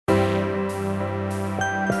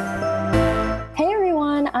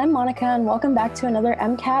Monica, and welcome back to another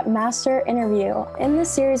MCAT Master interview. In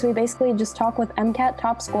this series, we basically just talk with MCAT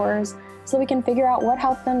top scorers so we can figure out what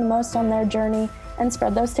helped them the most on their journey and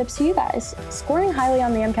spread those tips to you guys. Scoring highly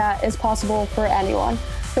on the MCAT is possible for anyone,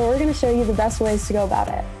 so we're going to show you the best ways to go about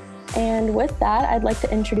it. And with that, I'd like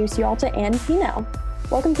to introduce you all to Anne Pino.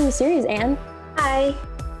 Welcome to the series, Anne. Hi.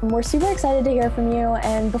 We're super excited to hear from you,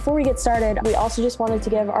 and before we get started, we also just wanted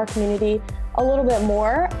to give our community a little bit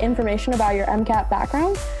more information about your MCAT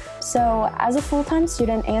background. So as a full-time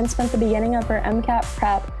student, Anne spent the beginning of her MCAT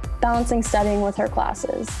prep balancing studying with her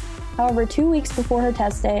classes. However, 2 weeks before her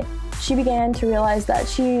test date, she began to realize that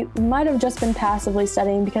she might have just been passively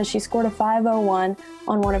studying because she scored a 501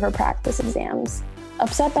 on one of her practice exams.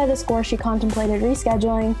 Upset by the score, she contemplated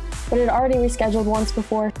rescheduling, but had already rescheduled once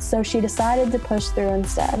before, so she decided to push through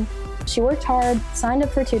instead. She worked hard, signed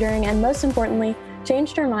up for tutoring, and most importantly,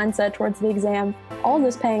 changed her mindset towards the exam, all of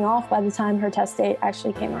this paying off by the time her test date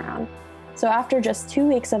actually came around. So after just 2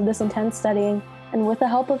 weeks of this intense studying, and with the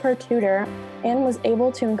help of her tutor, Anne was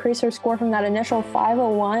able to increase her score from that initial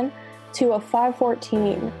 501 to a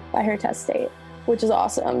 514 by her test date, which is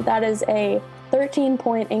awesome. That is a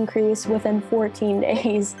 13-point increase within 14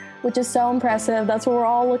 days, which is so impressive. That's what we're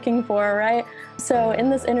all looking for, right? So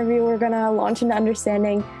in this interview, we're gonna launch into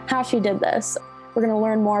understanding how she did this. We're gonna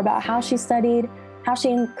learn more about how she studied, how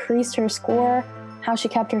she increased her score, how she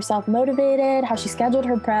kept herself motivated, how she scheduled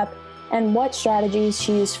her prep, and what strategies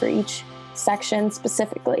she used for each section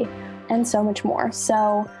specifically, and so much more.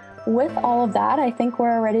 So with all of that, I think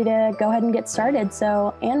we're ready to go ahead and get started.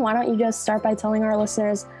 So Anne, why don't you just start by telling our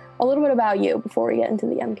listeners a little bit about you before we get into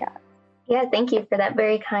the MCAT. Yeah, thank you for that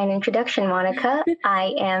very kind introduction, Monica.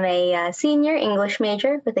 I am a senior English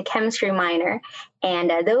major with a chemistry minor,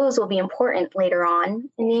 and those will be important later on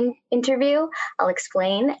in the interview. I'll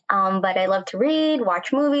explain, but I love to read,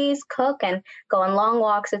 watch movies, cook, and go on long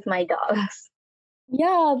walks with my dogs.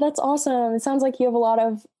 Yeah, that's awesome. It sounds like you have a lot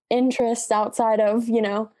of interests outside of,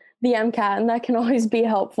 the MCAT, and that can always be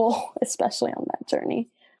helpful, especially on that journey.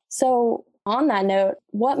 So on that note,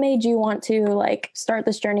 what made you want to start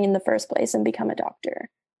this journey in the first place and become a doctor?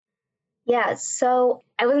 Yeah, so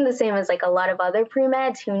I wasn't the same as a lot of other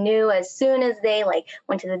pre-meds who knew as soon as they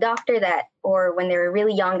went to the doctor or when they were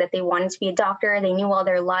really young that they wanted to be a doctor, they knew all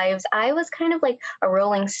their lives. I was kind of like a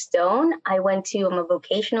rolling stone. I went to a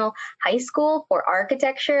vocational high school for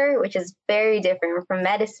architecture, which is very different from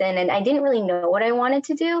medicine, and I didn't really know what I wanted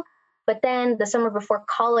to do. But then the summer before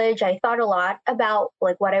college, I thought a lot about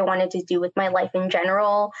what I wanted to do with my life in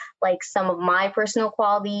general, some of my personal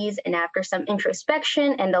qualities. And after some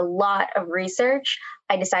introspection and a lot of research,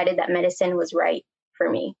 I decided that medicine was right for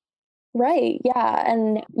me. Right. Yeah.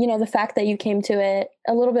 And, the fact that you came to it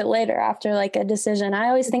a little bit later after a decision, I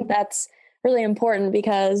always think that's really important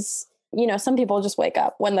because, some people just wake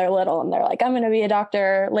up when they're little and they're like, I'm going to be a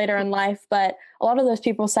doctor later in life. But a lot of those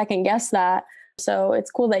people second guess that. So it's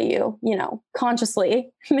cool that you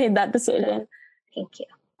consciously made that decision. Thank you.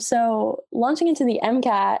 So launching into the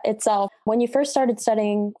MCAT itself, when you first started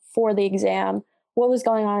studying for the exam, what was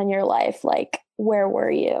going on in your life? Where were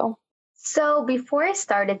you? So before I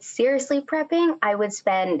started seriously prepping, I would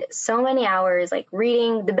spend so many hours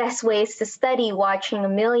reading the best ways to study, watching a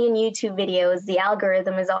million YouTube videos. The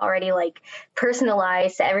algorithm is already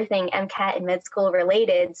personalized to everything MCAT and med school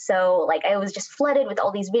related. So I was just flooded with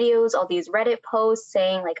all these videos, all these Reddit posts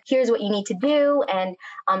saying here's what you need to do. And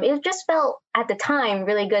it just felt at the time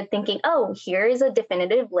really good thinking, oh, here is a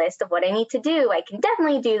definitive list of what I need to do. I can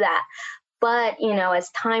definitely do that. But, as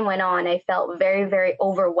time went on, I felt very, very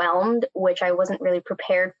overwhelmed, which I wasn't really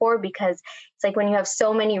prepared for because it's when you have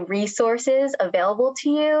so many resources available to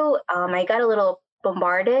you, I got a little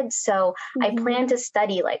bombarded. So I planned to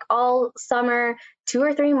study all summer, 2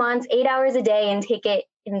 or 3 months, 8 hours a day and take it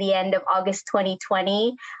in the end of August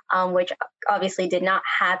 2020, which obviously did not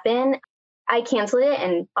happen. I canceled it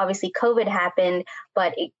and obviously COVID happened,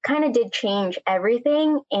 but it kind of did change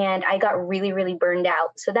everything and I got really, really burned out.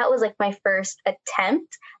 So that was my first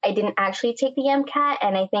attempt. I didn't actually take the MCAT.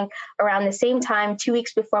 And I think around the same time, 2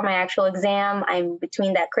 weeks before my actual exam, I'm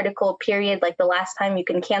between that critical period, the last time you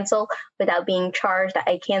can cancel without being charged,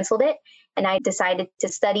 I canceled it. And I decided to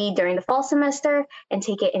study during the fall semester and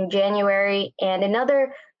take it in January. And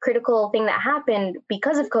another critical thing that happened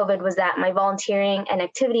because of COVID was that my volunteering and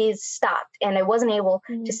activities stopped and I wasn't able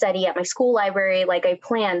to study at my school library like I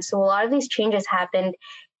planned. So a lot of these changes happened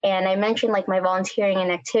And I mentioned like my volunteering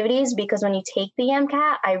and activities because when you take the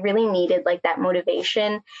MCAT, I really needed like that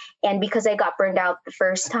motivation. And because I got burned out the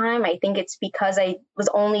first time, I think it's because I was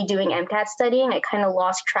only doing MCAT studying. I kind of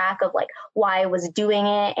lost track of like why I was doing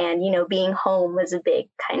it. And, being home was a big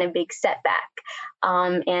setback.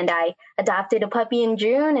 And I adopted a puppy in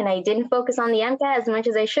June and I didn't focus on the MCAT as much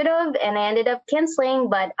as I should have. And I ended up canceling,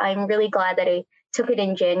 but I'm really glad that I took it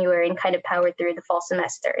in January and kind of powered through the fall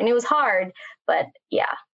semester. And it was hard, but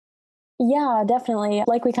yeah. Yeah, definitely.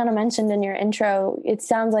 Like we kind of mentioned in your intro, it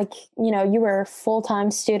sounds like, you were a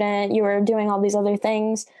full-time student, you were doing all these other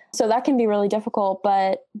things. So that can be really difficult.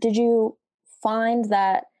 But did you find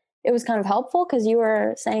that it was kind of helpful? Because you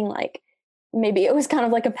were saying like maybe it was kind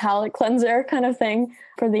of like a palate cleanser kind of thing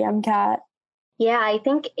for the MCAT. Yeah, I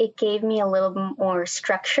think it gave me a little bit more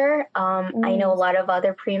structure. I know a lot of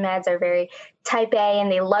other pre-meds are very type A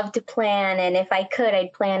and they love to plan. And if I could,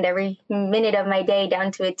 I'd planned every minute of my day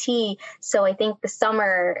down to a T. So I think the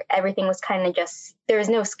summer, everything was kind of just, there was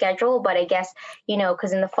no schedule, but I guess,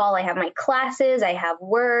 because in the fall I have my classes, I have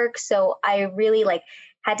work. So I really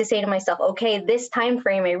had to say to myself, okay, this time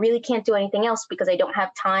frame, I really can't do anything else because I don't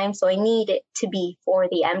have time. So I need it to be for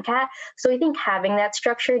the MCAT. So I think having that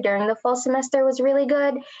structure during the fall semester was really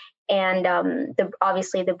good. And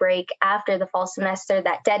obviously the break after the fall semester,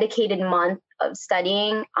 that dedicated month of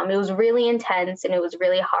studying, it was really intense and it was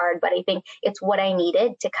really hard. But I think it's what I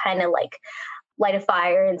needed to kind of light a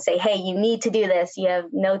fire and say, hey, you need to do this. You have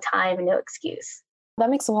no time and no excuse.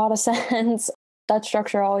 That makes a lot of sense. That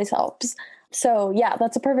structure always helps. So yeah,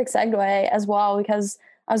 that's a perfect segue as well, because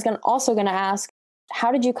I was also going to ask,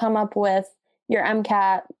 how did you come up with your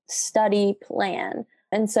MCAT study plan?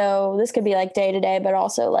 And so this could be like day to day, but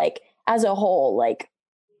also like as a whole, like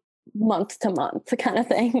month to month kind of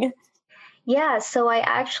thing. Yeah, so I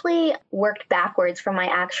actually worked backwards from my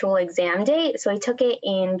actual exam date. So I took it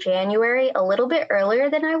in January, a little bit earlier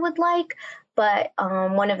than I would like. But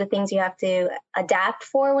one of the things you have to adapt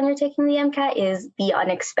for when you're taking the MCAT is the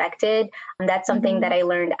unexpected. And that's something that I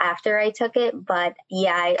learned after I took it. But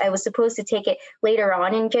yeah, I was supposed to take it later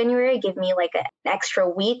on in January, give me like an extra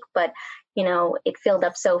week, but it filled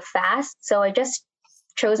up so fast. So I just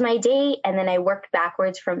chose my date and then I worked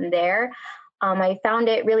backwards from there. I found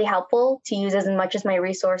it really helpful to use as much as my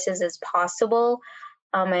resources as possible.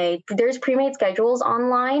 There's pre-made schedules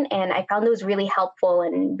online and I found those really helpful,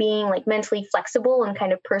 and being like mentally flexible and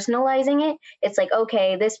kind of personalizing it. It's like,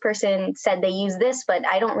 okay, this person said they use this, but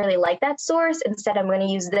I don't really like that source. Instead, I'm going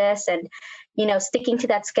to use this. And, sticking to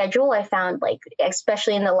that schedule, I found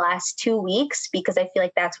especially in the last 2 weeks, because I feel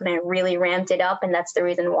like that's when I really ramped it up. And that's the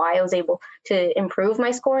reason why I was able to improve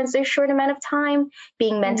my score in such a short amount of time,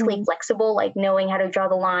 being mentally flexible, like knowing how to draw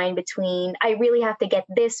the line between, I really have to get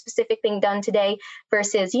this specific thing done today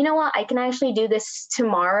versus, you know what, I can actually do this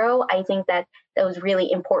tomorrow. I think that was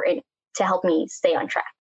really important to help me stay on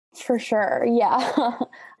track. For sure. Yeah.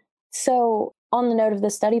 So on the note of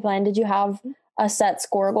the study plan, did you have a set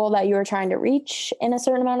score goal that you were trying to reach in a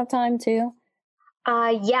certain amount of time too?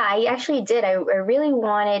 Yeah, I actually did. I really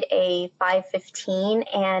wanted a 515.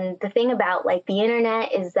 And the thing about the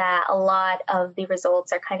internet is that a lot of the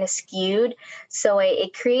results are kind of skewed. So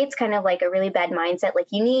it creates kind of a really bad mindset. Like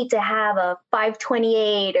you need to have a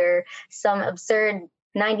 528 or some absurd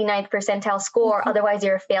 99th percentile score, otherwise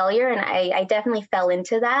you're a failure. And I definitely fell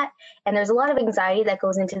into that. And there's a lot of anxiety that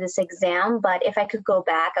goes into this exam. But if I could go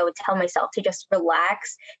back, I would tell myself to just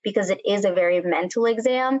relax because it is a very mental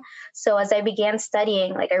exam. So as I began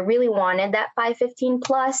studying, I really wanted that 515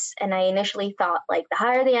 plus. And I initially thought the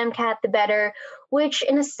higher the MCAT, the better, which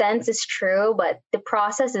in a sense is true, but the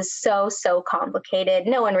process is so complicated.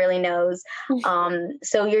 No one really knows.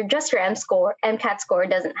 So your MCAT score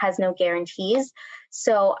has no guarantees.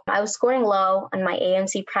 So I was scoring low on my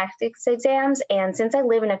AMC practice exams. And since I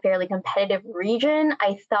live in a fairly competitive region,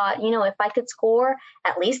 I thought, if I could score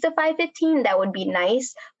at least a 515, that would be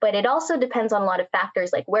nice. But it also depends on a lot of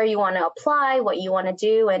factors, like where you want to apply, what you want to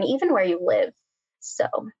do, and even where you live. So.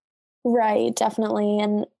 Right, definitely.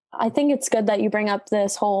 And I think it's good that you bring up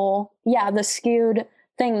this whole, the skewed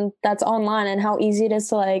thing that's online and how easy it is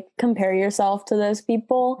to compare yourself to those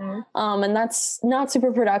people. And that's not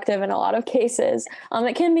super productive in a lot of cases.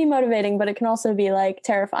 It can be motivating, but it can also be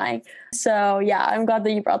terrifying. So yeah, I'm glad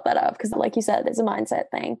that you brought that up because like you said, it's a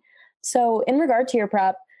mindset thing. So in regard to your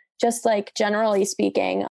prep, just generally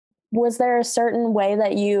speaking, was there a certain way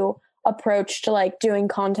that you approached doing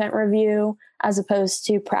content review as opposed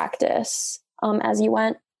to practice as you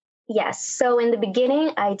went? Yes. So in the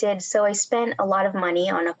beginning, I spent a lot of money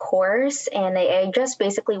on a course and I just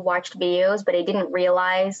basically watched videos, but I didn't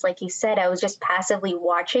realize, like you said, I was just passively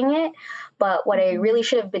watching it. But what I Mhm. really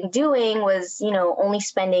should have been doing was, only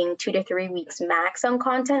spending 2 to 3 weeks max on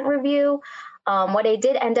content review. What I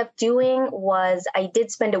did end up doing was I did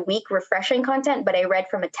spend a week refreshing content, but I read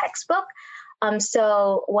from a textbook.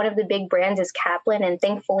 So one of the big brands is Kaplan, and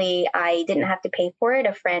thankfully I didn't have to pay for it.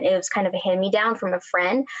 It was kind of a hand me down from a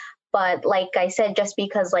friend. But like I said, just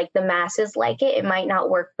because like the masses like it might not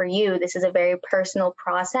work for you. This is a very personal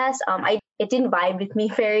process. It didn't vibe with me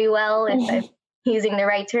very well, if I'm using the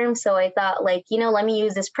right term. So I thought, like, let me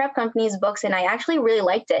use this prep company's books, and I actually really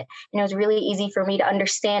liked it. And it was really easy for me to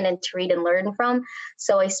understand and to read and learn from.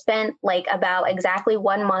 So I spent like about exactly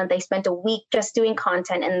 1 month. I spent a week just doing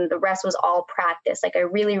content, and the rest was all practice. Like I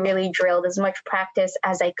really, really drilled as much practice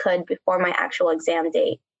as I could before my actual exam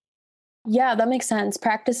date. Yeah, that makes sense.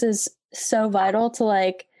 Practice is so vital to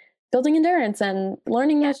like building endurance and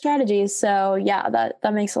learning Yeah. those strategies. So yeah,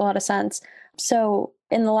 that makes a lot of sense. So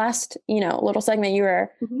in the last, little segment you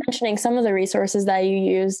were Mhm. mentioning some of the resources that you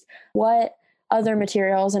used. What other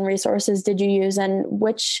materials and resources did you use and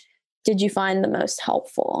which did you find the most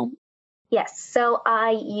helpful? Yes, so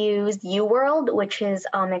I used UWorld, which is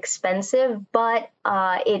expensive, but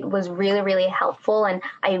it was really, really helpful. And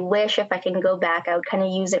I wish if I can go back, I would kind of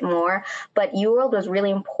use it more. But UWorld was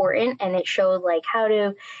really important, and it showed like how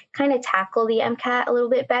to kind of tackle the MCAT a little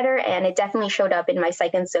bit better. And it definitely showed up in my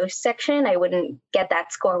Psych and Soc section. I wouldn't get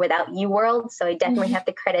that score without UWorld, so I definitely have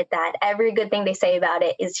to credit that. Every good thing they say about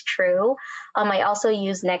it is true. I also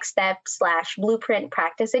use Next Step slash Blueprint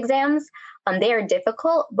practice exams. They are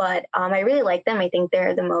difficult, but I really like them. I think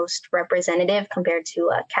they're the most representative compared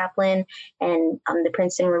to Kaplan and the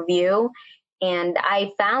Princeton Review. And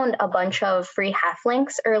I found a bunch of free half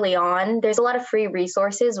links early on. There's a lot of free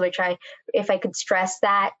resources, if I could stress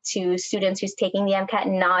that to students who's taking the MCAT,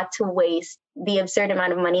 not to waste the absurd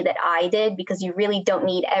amount of money that I did, because you really don't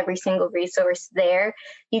need every single resource there.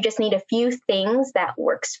 You just need a few things that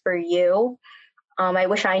works for you. I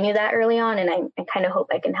wish I knew that early on, and I kind of hope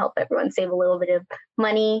I can help everyone save a little bit of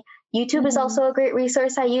money. YouTube is Mhm. also a great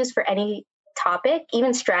resource I use for any topic,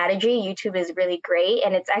 even strategy. YouTube is really great,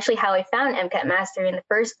 and it's actually how I found MCAT Mastery in the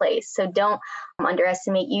first place. So don't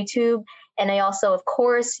underestimate YouTube. And I also, of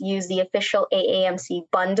course, use the official AAMC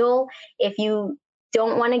bundle. If you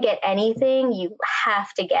don't want to get anything, you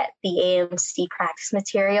have to get the AMC practice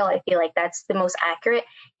material. I feel like that's the most accurate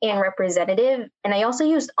and representative. And I also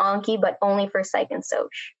used Anki, but only for Psych and Soc.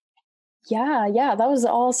 Yeah, yeah, that was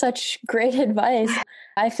all such great advice.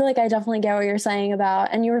 I feel like I definitely get what you're saying about,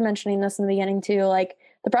 and you were mentioning this in the beginning too, like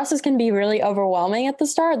the process can be really overwhelming at the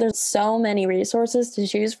start. There's so many resources to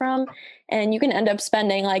choose from, and you can end up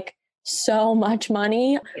spending like so much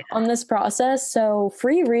money on this process. So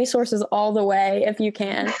free resources all the way if you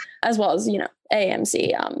can, as well as,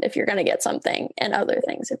 AMC if you're going to get something and other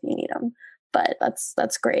things if you need them. But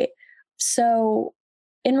that's great. So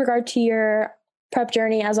in regard to your prep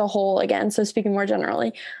journey as a whole again, so speaking more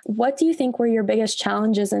generally, what do you think were your biggest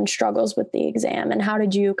challenges and struggles with the exam and how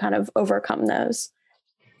did you kind of overcome those?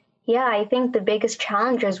 Yeah, I think the biggest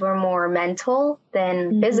challenges were more mental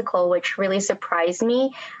than Mhm. physical, which really surprised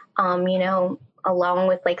me. Along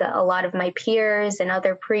with like a lot of my peers and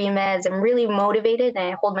other pre-meds, I'm really motivated and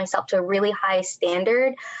I hold myself to a really high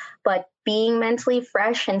standard. But being mentally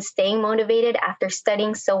fresh and staying motivated after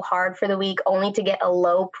studying so hard for the week only to get a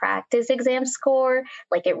low practice exam score,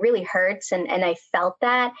 like it really hurts. And I felt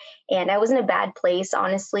that. And I was in a bad place,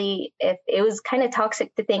 honestly. If it was kind of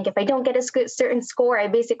toxic to think if I don't get a certain score, I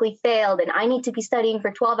basically failed and I need to be studying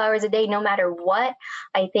for 12 hours a day no matter what.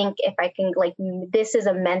 I think if I can, like, this is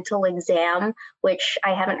a mental exam, which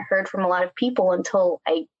I haven't heard from a lot of people until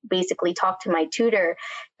I basically talked to my tutor,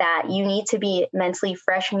 that you need to be mentally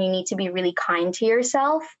fresh and you need to be really kind to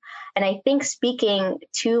yourself. And I think speaking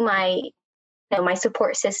to my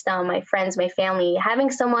support system, my friends, my family,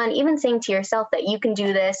 having someone, even saying to yourself that you can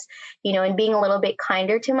do this, and being a little bit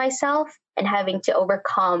kinder to myself and having to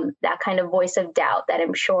overcome that kind of voice of doubt that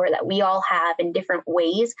I'm sure that we all have in different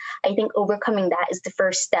ways. I think overcoming that is the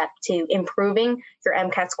first step to improving your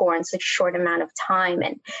MCAT score in such a short amount of time.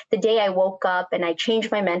 And the day I woke up and I changed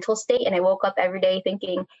my mental state and I woke up every day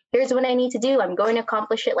thinking, here's what I need to do. I'm going to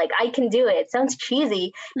accomplish it. Like I can do it. It sounds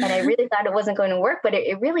cheesy, and I really thought it wasn't going to work, but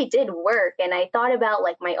it really did work. And I thought about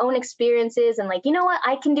like my own experiences and like, you know what,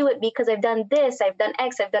 I can do it because I've done this, I've done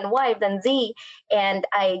X, I've done Y, I've done Z. And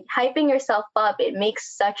hyping yourself up, it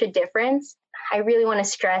makes such a difference. I really want to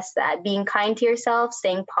stress that being kind to yourself,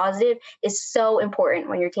 staying positive is so important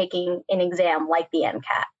when you're taking an exam like the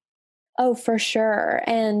MCAT. Oh, for sure.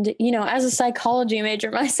 And, as a psychology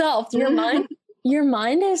major myself, your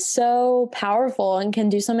mind is so powerful and can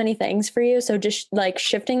do so many things for you. So just like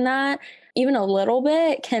shifting that even a little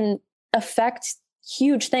bit can affect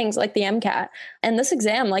huge things like the MCAT. And this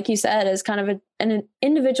exam, like you said, is kind of an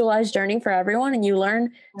individualized journey for everyone. And you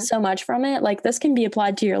learn so much from it. Like this can be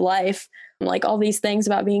applied to your life, like all these things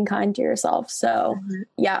about being kind to yourself. So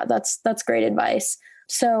yeah, that's great advice.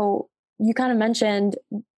 So you kind of mentioned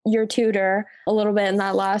your tutor a little bit in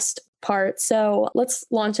that last part. So let's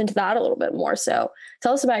launch into that a little bit more. So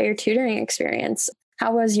tell us about your tutoring experience.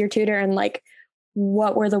 How was your tutor and like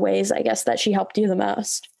what were the ways, I guess, that she helped you the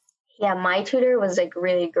most? Yeah, my tutor was like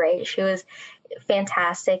really great. She was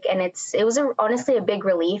fantastic, and honestly a big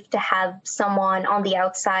relief to have someone on the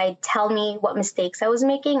outside tell me what mistakes I was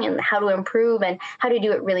making and how to improve and how to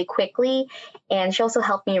do it really quickly. And she also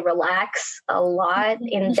helped me relax a lot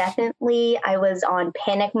indefinitely. I was on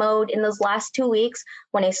panic mode in those last 2 weeks.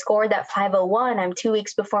 When I scored that 501, I'm 2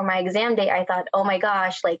 weeks before my exam date. I thought, oh my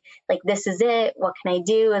gosh, like this is it. What can I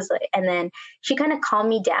do? And then she kind of calmed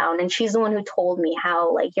me down, and she's the one who told me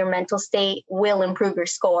how like your mental state will improve your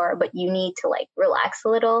score, but you need to like relax a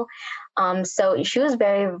little. So she was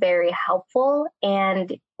very, very helpful.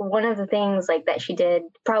 And one of the things like that she did,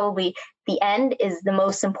 probably the end is the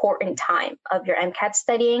most important time of your MCAT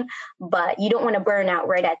studying, but you don't want to burn out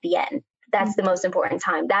right at the end. That's the most important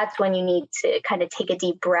time. That's when you need to kind of take a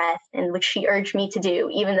deep breath, and which she urged me to do,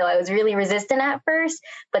 even though I was really resistant at first.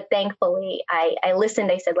 But thankfully, I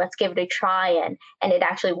listened. I said, let's give it a try. And it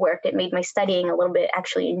actually worked. It made my studying a little bit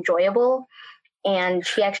actually enjoyable. And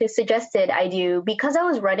she actually suggested I do, because I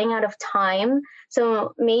was running out of time.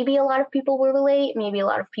 So maybe a lot of people will relate, maybe a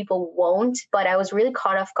lot of people won't, but I was really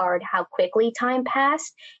caught off guard how quickly time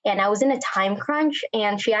passed. And I was in a time crunch.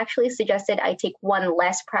 And she actually suggested I take one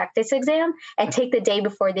less practice exam and take the day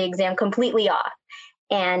before the exam completely off.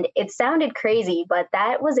 And it sounded crazy, but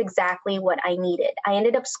that was exactly what I needed. I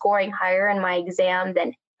ended up scoring higher in my exam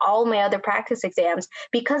than all my other practice exams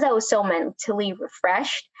because I was so mentally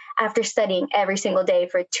refreshed after studying every single day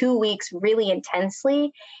for 2 weeks really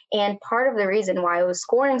intensely. And part of the reason why I was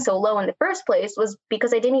scoring so low in the first place was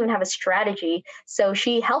because I didn't even have a strategy. So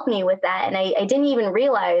she helped me with that. And I didn't even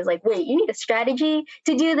realize, like, wait, you need a strategy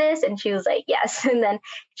to do this? And she was like, yes. And then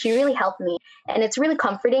she really helped me. And it's really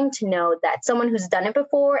comforting to know that someone who's done it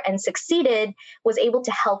before and succeeded was able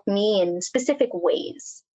to help me in specific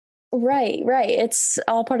ways. Right. It's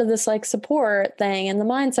all part of this like support thing and the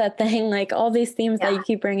mindset thing, like all these themes that you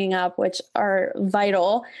keep bringing up, which are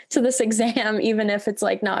vital to this exam, even if it's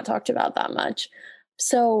like not talked about that much.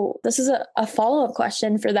 So this is a follow-up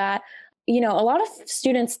question for that. A lot of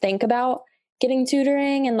students think about getting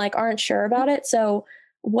tutoring and like aren't sure about it. So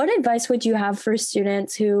what advice would you have for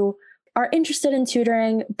students who are interested in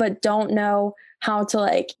tutoring, but don't know how to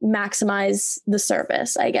like maximize the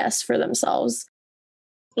service, I guess, for themselves?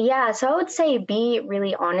 Yeah, so I would say be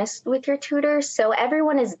really honest with your tutor. So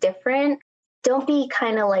everyone is different. Don't be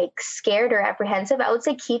kind of like scared or apprehensive. I would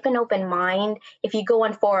say keep an open mind. If you go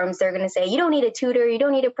on forums, they're going to say, you don't need a tutor, you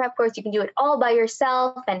don't need a prep course, you can do it all by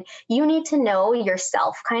yourself. And you need to know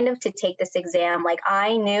yourself kind of to take this exam. Like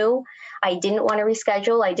I knew I didn't want to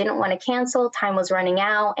reschedule, I didn't want to cancel, time was running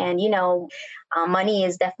out. And, money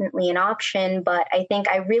is definitely an option, but I think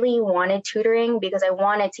I really wanted tutoring because I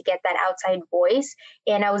wanted to get that outside voice.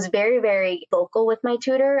 And I was very, very vocal with my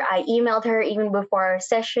tutor. I emailed her even before our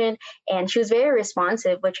session, and she was very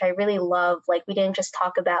responsive, which I really love. Like, we didn't just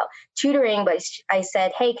talk about tutoring, but I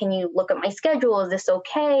said, hey, can you look at my schedule? Is this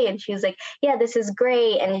okay? And she was like, yeah, this is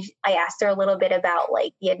great. And I asked her a little bit about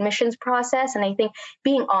like the admissions process. And I think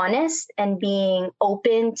being honest and being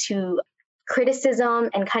open to criticism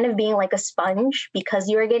and kind of being like a sponge because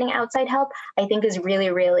you are getting outside help, I think is really,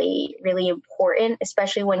 really, really important,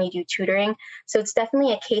 especially when you do tutoring. So it's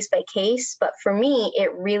definitely a case by case. But for me,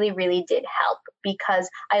 it really, really did help because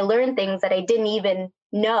I learned things that I didn't even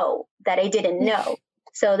know that I didn't know.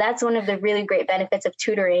 So that's one of the really great benefits of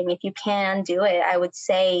tutoring. If you can do it, I would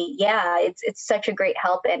say, yeah, it's such a great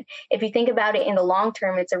help. And if you think about it in the long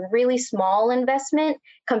term, it's a really small investment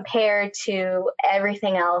compared to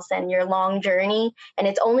everything else and your long journey. And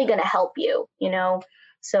it's only going to help you.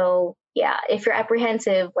 So yeah, if you're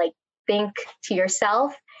apprehensive, like think to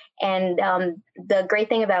yourself. And the great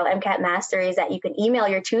thing about MCAT Master is that you can email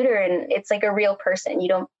your tutor and it's like a real person. You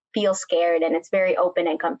don't feel scared and it's very open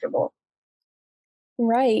and comfortable.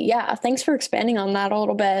 Right. Yeah. Thanks for expanding on that a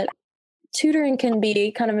little bit. Tutoring can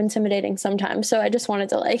be kind of intimidating sometimes. So I just wanted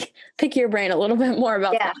to like pick your brain a little bit more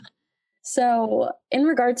about that. So in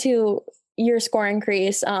regard to, your score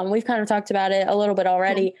increase. We've kind of talked about it a little bit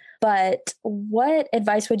already, but what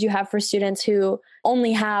advice would you have for students who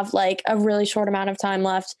only have like a really short amount of time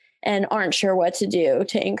left and aren't sure what to do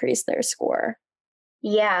to increase their score?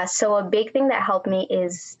 Yeah, so a big thing that helped me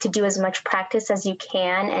is to do as much practice as you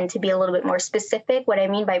can and to be a little bit more specific. What I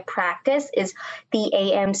mean by practice is the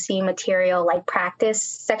AMC material, like practice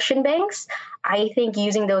section banks. I think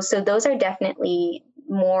using those, so those are definitely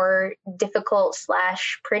more difficult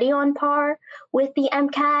slash pretty on par with the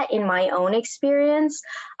MCAT in my own experience.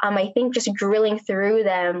 I think just drilling through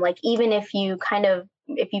them, like even if you kind of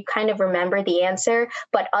remember the answer,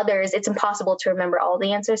 but others, it's impossible to remember all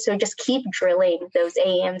the answers. So just keep drilling those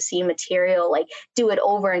AMC material, like do it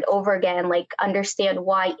over and over again, like understand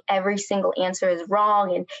why every single answer is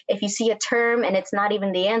wrong. And if you see a term and it's not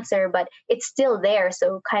even the answer, but it's still there.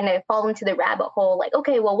 So kind of fall into the rabbit hole, like,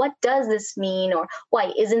 okay, well, what does this mean? Or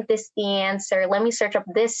why isn't this the answer? Let me search up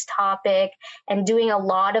this topic, and doing a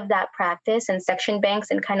lot of that practice and section banks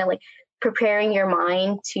and kind of like preparing your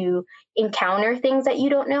mind to encounter things that you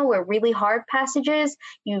don't know or really hard passages.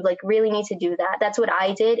 You like really need to do that. That's what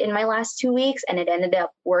I did in my last 2 weeks, and it ended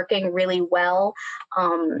up working really well.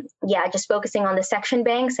 Just focusing on the section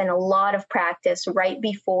banks and a lot of practice right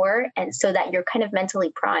before, and so that you're kind of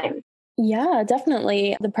mentally primed. Yeah,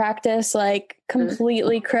 definitely. The practice, like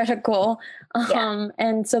completely critical. Yeah.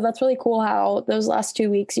 And so that's really cool how those last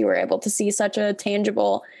 2 weeks you were able to see such a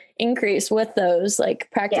tangible increase with those like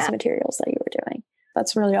practice Yeah. materials that you were doing.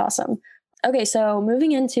 That's really awesome. Okay, so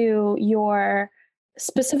moving into your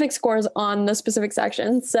specific scores on the specific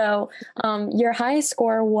sections. So your highest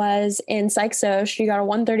score was in Psych Soc. You got a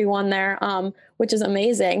 131 there, which is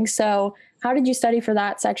amazing. So how did you study for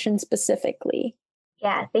that section specifically?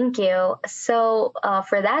 Yeah, thank you. So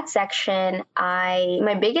for that section,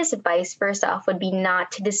 my biggest advice first off would be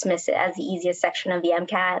not to dismiss it as the easiest section of the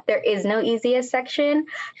MCAT. There is no easiest section.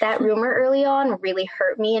 That rumor early on really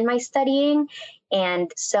hurt me in my studying.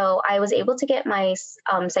 And so I was able to get my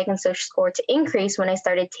Psych and Social score to increase when I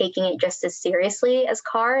started taking it just as seriously as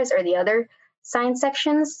CARS or the other science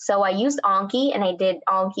sections. So I used Anki, and I did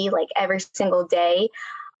Anki like every single day.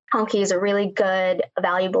 Anki is a really good,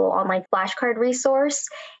 valuable online flashcard resource,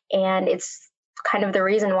 and it's kind of the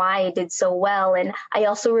reason why I did so well. And I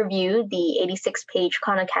also reviewed the 86-page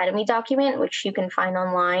Khan Academy document, which you can find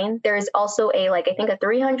online. There is also I think a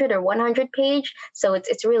 300 or 100 page, so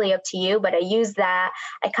it's really up to you. But I used that.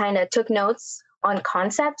 I kind of took notes on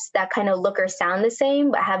concepts that kind of look or sound the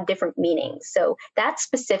same but have different meanings. So that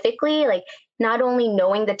specifically, like not only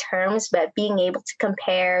knowing the terms, but being able to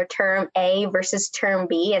compare term A versus term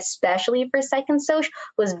B, especially for Psych and Soc,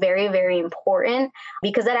 was very, very important,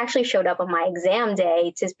 because that actually showed up on my exam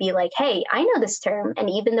day to be like, hey, I know this term. And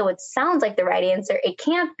even though it sounds like the right answer, it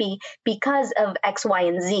can't be because of X, Y,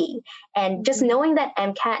 and Z. And just knowing that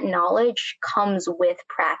MCAT knowledge comes with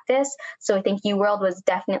practice. So I think UWorld was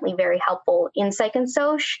definitely very helpful in Psych and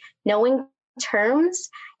Soc. Knowing terms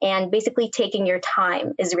and basically taking your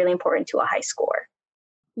time is really important to a high score.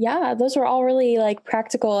 Yeah, those were all really like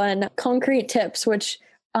practical and concrete tips, which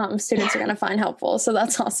students are going to find helpful. So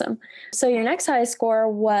that's awesome. So your next highest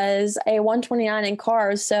score was a 129 in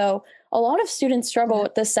CARS. So a lot of students struggle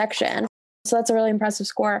with this section. So that's a really impressive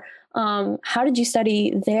score. How did you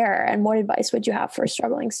study there, and what advice would you have for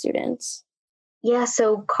struggling students? Yeah,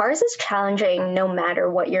 so CARS is challenging no matter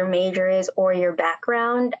what your major is or your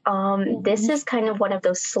background. This is kind of one of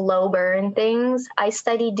those slow burn things. I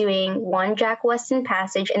studied doing one Jack Weston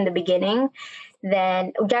passage in the beginning.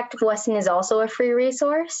 Then Jack Weston is also a free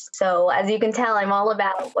resource. So as you can tell, I'm all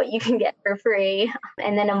about what you can get for free.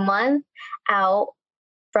 And then a month out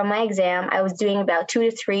from my exam, I was doing about 2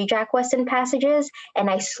 to 3 Jack Weston passages, and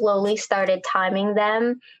I slowly started timing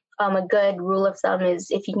them. A good rule of thumb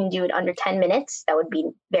is if you can do it under 10 minutes, that would be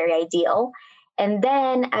very ideal. And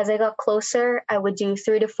then as I got closer, I would do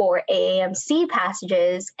 3 to 4 AAMC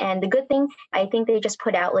passages. And the good thing, I think they just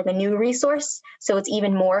put out like a new resource, so it's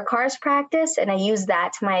even more CARS practice. And I use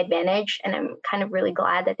that to my advantage. And I'm kind of really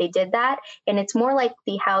glad that they did that. And it's more like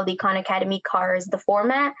how the Khan Academy CARS, the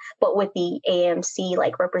format, but with the AAMC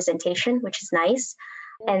like representation, which is nice.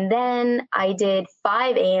 And then I did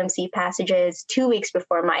 5 AMC passages 2 weeks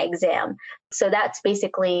before my exam. So that's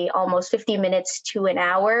basically almost 50 minutes to an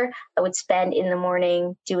hour I would spend in the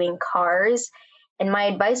morning doing CARS. And my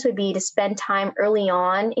advice would be to spend time early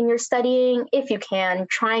on in your studying, if you can,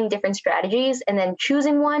 trying different strategies and then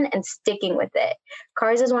choosing one and sticking with it.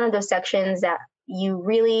 CARS is one of those sections that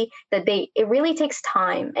it really takes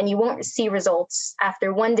time, and you won't see results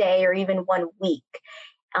after one day or even 1 week.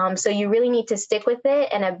 So you really need to stick with it.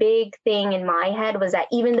 And a big thing in my head was that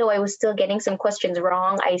even though I was still getting some questions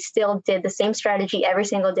wrong, I still did the same strategy every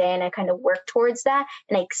single day. And I kind of worked towards that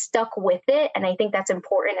and I stuck with it. And I think that's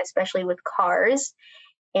important, especially with cars.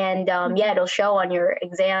 And yeah, it'll show on your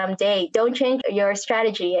exam day. Don't change your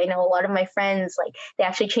strategy. I know a lot of my friends, like they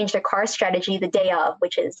actually change their car strategy the day of,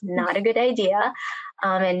 which is not a good idea.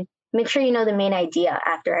 And make sure you know the main idea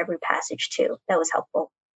after every passage too. That was helpful.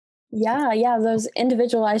 Yeah, those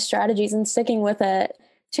individualized strategies and sticking with it.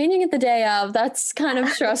 Changing it the day of, that's kind of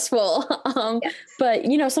stressful. Yes.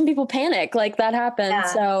 But some people panic, like that happens. Yeah.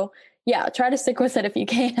 So yeah, try to stick with it if you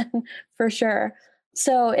can, for sure.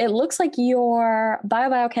 So it looks like your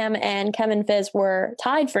biochem and chem and phys were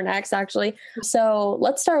tied for next, actually. So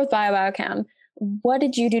let's start with biochem. What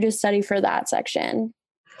did you do to study for that section?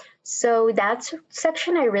 So that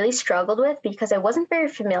section I really struggled with because I wasn't very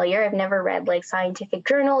familiar. I've never read like scientific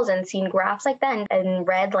journals and seen graphs like that and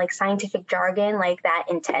read like scientific jargon like that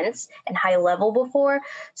intense and high level before.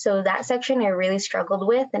 So that section I really struggled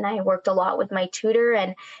with, and I worked a lot with my tutor.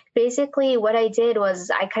 And basically what I did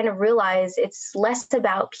was I kind of realized it's less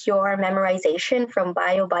about pure memorization from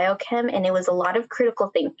biochem, and it was a lot of critical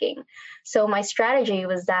thinking. So my strategy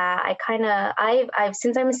was that I've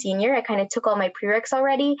since I'm a senior, I kind of took all my prereqs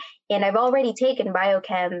already, and I've already taken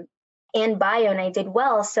biochem and bio, and I did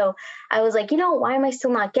well. So I was like, why am I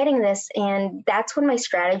still not getting this? And that's when my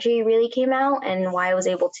strategy really came out and why I was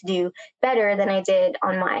able to do better than I did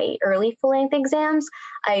on my early full length exams.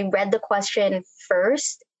 I read the question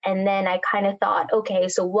first, and then I kind of thought, okay,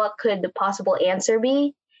 so what could the possible answer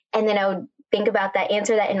be? And then I would think about that,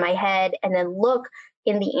 answer that in my head, and then look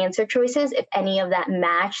in the answer choices. If any of that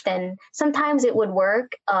matched, then sometimes it would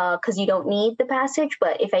work because you don't need the passage.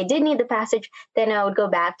 But if I did need the passage, then I would go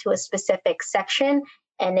back to a specific section.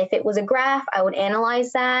 And if it was a graph, I would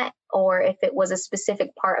analyze that. Or if it was a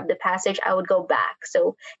specific part of the passage, I would go back.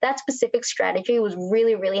 So that specific strategy was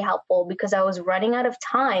really, really helpful because I was running out of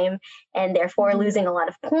time and therefore losing a lot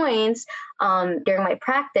of points during my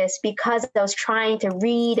practice because I was trying to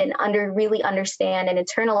read and really understand and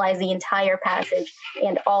internalize the entire passage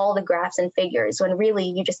and all the graphs and figures when really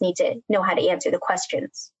you just need to know how to answer the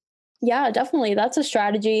questions. Yeah, definitely. That's a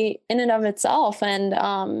strategy in and of itself. And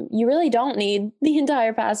you really don't need the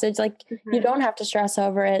entire passage. Like you don't have to stress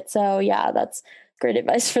over it. So yeah, that's great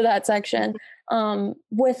advice for that section.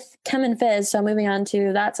 With chem and phys, so moving on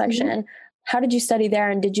to that section, how did you study there?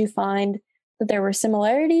 And did you find that there were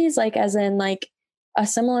similarities, like as in like a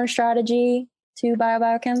similar strategy to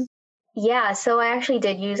biochem? Yeah, so I actually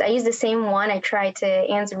I used the same one. I tried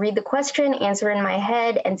to read the question, answer in my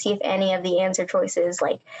head, and see if any of the answer choices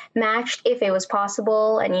like matched, if it was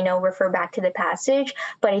possible, and refer back to the passage.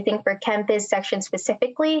 But I think for ChemPhys section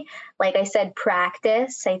specifically, like I said,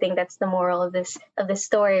 practice. I think that's the moral of this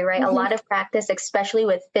story, right? A lot of practice, especially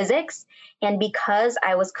with physics. And because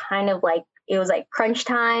I was kind of like, it was like crunch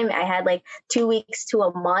time. I had like 2 weeks to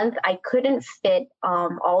a month. I couldn't fit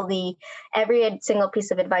every single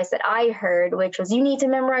piece of advice that I heard, which was you need to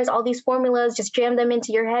memorize all these formulas, just jam them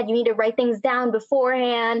into your head. You need to write things down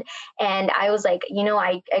beforehand. And I was like,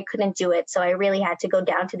 I couldn't do it. So I really had to go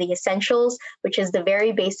down to the essentials, which is the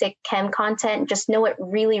very basic chem content, just know it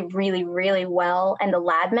really, really, really well, and the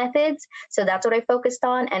lab methods. So that's what I focused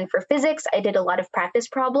on. And for physics, I did a lot of practice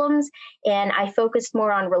problems, and I focused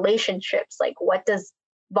more on relationships. Like, what does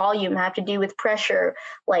volume have to do with pressure?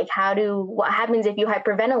 Like, what happens if you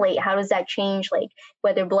hyperventilate? How does that change, like,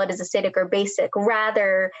 whether blood is acidic or basic,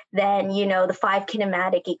 rather than, the 5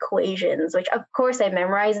 kinematic equations, which of course I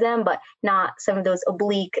memorized them, but not some of those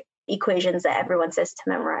oblique equations that everyone says to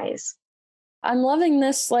memorize. I'm loving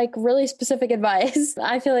this like really specific advice.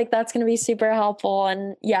 I feel like that's going to be super helpful.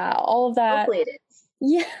 And yeah, all of that. Hopefully it is.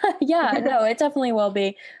 Yeah, no, it definitely will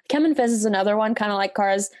be. Chem and phys is another one, kind of like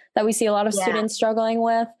cars, that we see a lot of students struggling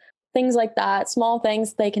with. Things like that, small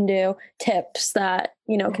things they can do, tips that,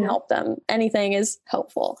 can help them. Anything is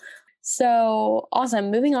helpful. So awesome.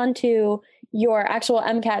 Moving on to your actual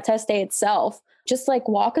MCAT test day itself. Just like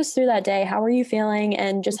walk us through that day. How are you feeling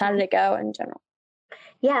and just how did it go in general?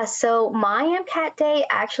 Yeah, so my MCAT day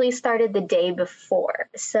actually started the day before.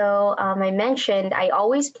 So I mentioned I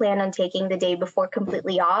always plan on taking the day before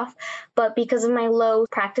completely off, but because of my low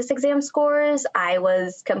practice exam scores, I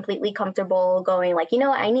was completely comfortable going like,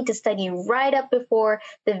 I need to study right up before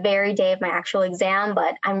the very day of my actual exam.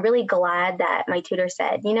 But I'm really glad that my tutor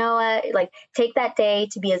said, like take that day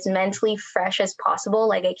to be as mentally fresh as possible.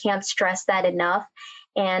 Like I can't stress that enough.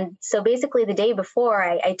 And so basically the day before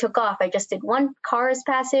I took off, I just did one cars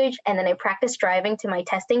passage and then I practiced driving to my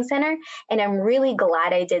testing center. And I'm really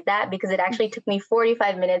glad I did that because it actually took me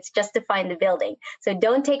 45 minutes just to find the building. So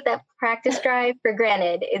don't take that practice drive for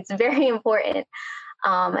granted. It's very important.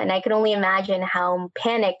 And I can only imagine how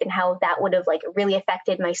panicked and how that would have like really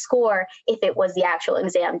affected my score if it was the actual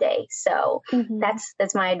exam day. So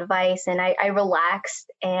that's my advice. And I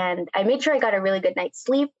relaxed and I made sure I got a really good night's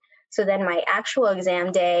sleep. So then my actual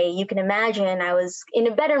exam day, you can imagine I was in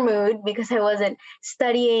a better mood because I wasn't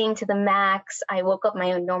studying to the max. I woke up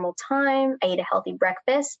my own normal time. I ate a healthy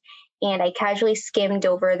breakfast. And I casually skimmed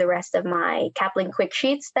over the rest of my Kaplan quick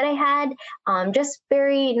sheets that I had. Just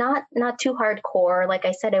very not too hardcore. Like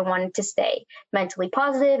I said, I wanted to stay mentally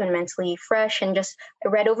positive and mentally fresh, and just I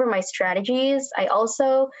read over my strategies. I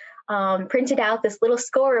also printed out this little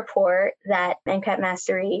score report that MCAT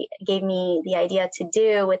Mastery gave me the idea to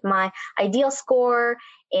do with my ideal score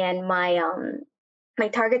and my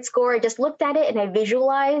target score. I just looked at it and I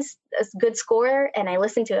visualized a good score, and I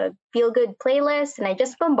listened to a feel good playlist, and I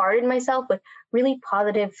just bombarded myself with really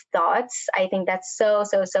positive thoughts. I think that's so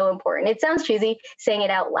important. It sounds cheesy saying it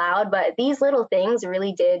out loud, but these little things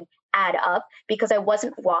really did add up because I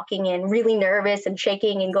wasn't walking in really nervous and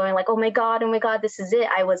shaking and going like, oh my God, this is it.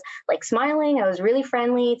 I was like smiling. I was really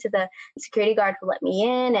friendly to the security guard who let me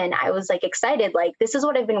in. And I was like excited, like, this is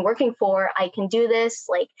what I've been working for. I can do this.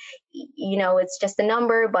 Like, it's just a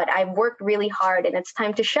number, but I've worked really hard, and it's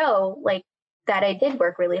time to show like that I did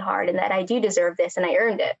work really hard and that I do deserve this and I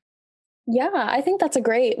earned it. Yeah, I think that's a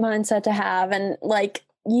great mindset to have. And like,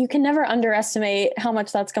 you can never underestimate how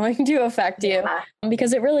much that's going to affect you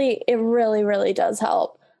because it really does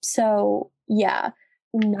help. So yeah,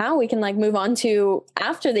 now we can like move on to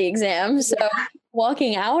after the exam. So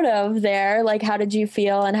walking out of there, like, how did you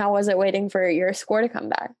feel and how was it waiting for your score to come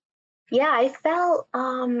back? Yeah, I felt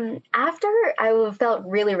after I felt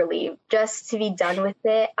really relieved just to be done with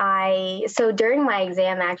it. So during my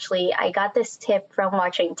exam, actually, I got this tip from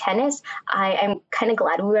watching tennis. I'm kind of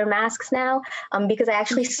glad we wear masks now because I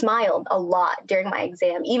actually smiled a lot during my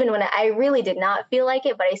exam, even when I really did not feel like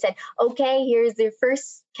it. But I said, okay, here's the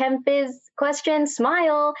first Chem Phys question,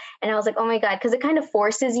 smile. And I was like, oh my God, because it kind of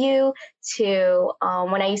forces you to,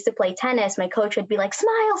 when I used to play tennis, my coach would be like,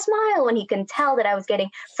 smile, smile. And he can tell that I was getting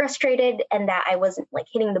frustrated and that I wasn't like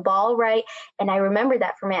hitting the ball right. And I remember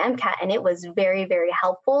that from my MCAT, and it was very, very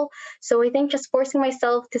helpful. So I think just forcing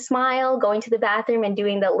myself to smile, going to the bathroom and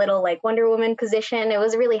doing that little like Wonder Woman position, it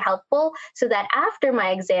was really helpful so that after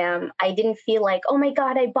my exam, I didn't feel like, oh my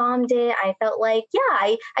God, I bombed it. I felt like,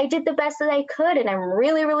 yeah, I did the best that I could. And I'm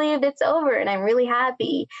really relieved it's over and I'm really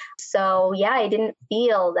happy. So yeah, I didn't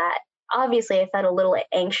feel that. Obviously, I felt a little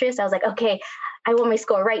anxious. I was like, okay, I want my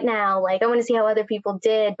score right now. Like, I want to see how other people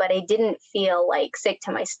did, but I didn't feel like sick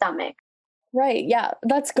to my stomach. Right. Yeah,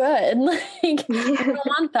 that's good. Like, you don't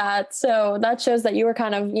want that. So that shows that you were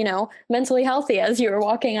kind of, mentally healthy as you were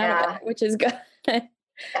walking out of it, which is good.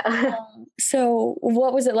 So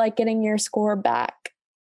what was it like getting your score back?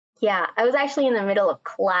 Yeah, I was actually in the middle of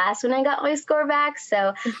class when I got my score back.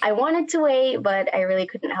 So I wanted to wait, but I really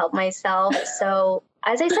couldn't help myself. So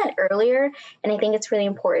as I said earlier, and I think it's really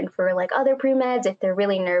important for like other pre-meds, if they're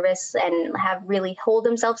really nervous and have really hold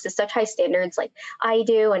themselves to such high standards like I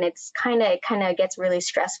do, and it kind of gets really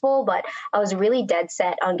stressful, but I was really dead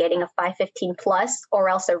set on getting a 515 plus or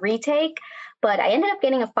else a retake. But I ended up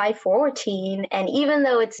getting a 514. And even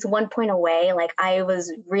though it's 1 point away, like I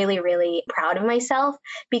was really, really proud of myself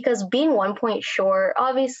because being 1 point short,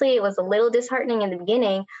 obviously it was a little disheartening in the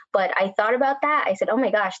beginning, but I thought about that. I said, oh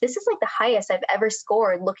my gosh, this is like the highest I've ever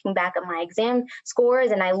scored looking back at my exam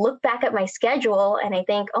scores. And I look back at my schedule and I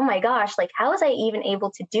think, oh my gosh, like how was I even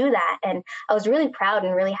able to do that? And I was really proud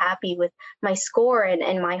and really happy with my score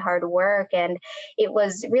and my hard work. And it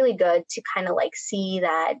was really good to kind of like see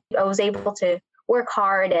that I was able to work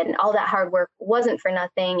hard and all that hard work wasn't for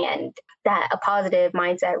nothing, and that a positive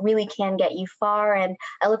mindset really can get you far. And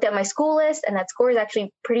I looked at my school list and that score is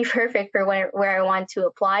actually pretty perfect for where I want to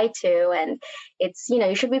apply to. And it's,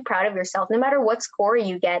 you should be proud of yourself no matter what score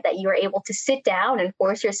you get, that you are able to sit down and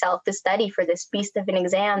force yourself to study for this beast of an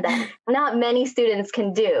exam that not many students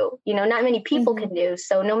can do, not many people can do.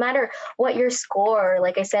 So no matter what your score,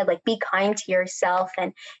 like I said, like be kind to yourself,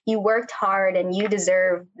 and you worked hard and you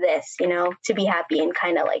deserve this, to be happy and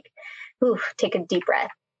kind of like, take a deep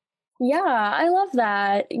breath. Yeah, I love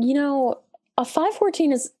that. A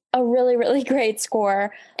 514 is a really, really great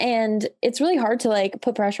score. And it's really hard to like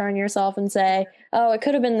put pressure on yourself and say, oh, it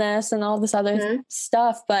could have been this and all this other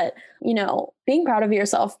stuff. But, being proud of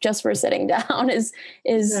yourself just for sitting down is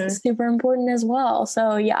super important as well.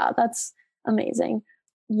 So yeah, that's amazing.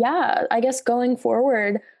 yeah, I guess going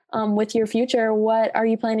forward with your future, what are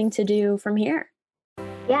you planning to do from here?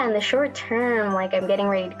 Yeah, in the short term, like I'm getting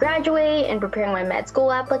ready to graduate and preparing my med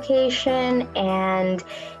school application, and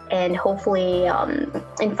hopefully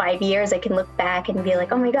in 5 years I can look back and be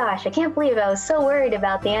like, oh my gosh, I can't believe I was so worried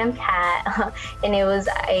about the MCAT. And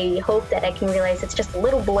I hope that I can realize it's just a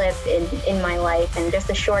little blip in my life and just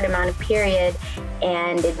a short amount of period.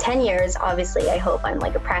 And in 10 years, obviously, I hope I'm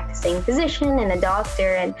like a practicing physician and a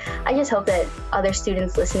doctor. And I just hope that other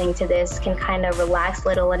students listening to this can kind of relax a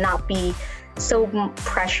little and not be so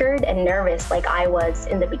pressured and nervous like I was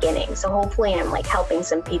in the beginning. So hopefully I'm like helping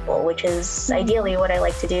some people, which is ideally what I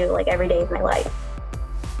like to do like every day of my life.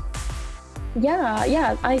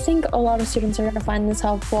 Yeah, I think a lot of students are going to find this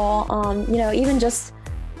helpful. Even just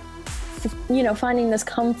finding this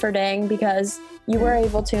comforting because you were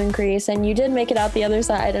able to increase and you did make it out the other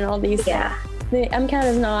side and all these things. The MCAT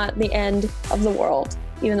is not the end of the world,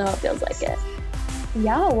 even though it feels like it.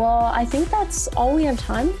 Yeah, well, I think that's all we have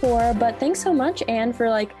time for, but thanks so much, Anne, for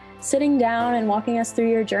like sitting down and walking us through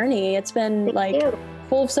your journey. It's been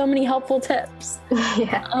full of so many helpful tips.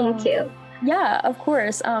 Yeah, thank you. Yeah, of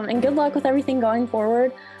course. And good luck with everything going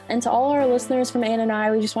forward. And to all our listeners from Anne and I,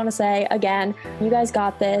 we just want to say again, you guys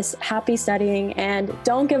got this. Happy studying and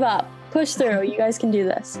don't give up. Push through. You guys can do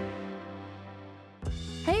this.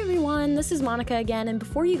 Hey everyone, this is Monica again, and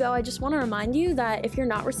before you go, I just want to remind you that if you're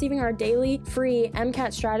not receiving our daily free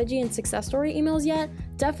MCAT strategy and success story emails yet,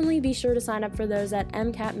 definitely be sure to sign up for those at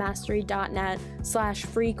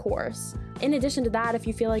mcatmastery.net/free course. In addition to that, if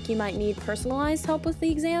you feel like you might need personalized help with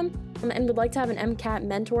the exam and would like to have an MCAT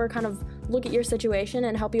mentor kind of look at your situation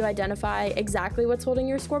and help you identify exactly what's holding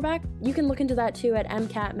your score back, you can look into that too at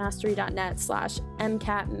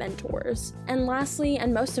mcatmastery.net/mcatmentors. And lastly,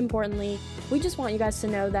 and most importantly, we just want you guys to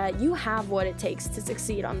know that you have what it takes to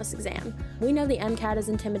succeed on this exam. We know the MCAT is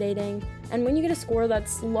intimidating, and when you get a score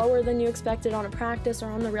that's lower than you expected on a practice or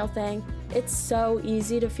on the real thing, it's so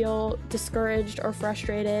easy to feel discouraged or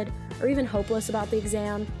frustrated or even hopeless about the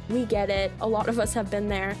exam. We get it. A lot of us have been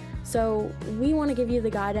there. So we want to give you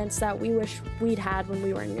the guidance that we wish we'd had when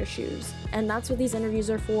we were in your shoes. And that's what these interviews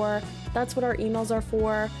are for. That's what our emails are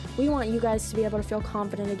for. We want you guys to be able to feel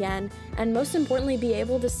confident again. And most importantly, be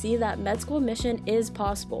able to see that med school admission is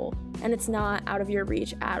possible and it's not out of your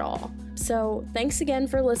reach at all. So thanks again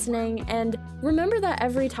for listening. And remember that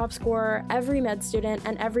every top scorer, every med student,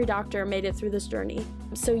 and every doctor made it through this journey.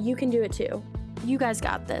 So you can do it too. You guys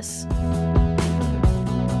got this.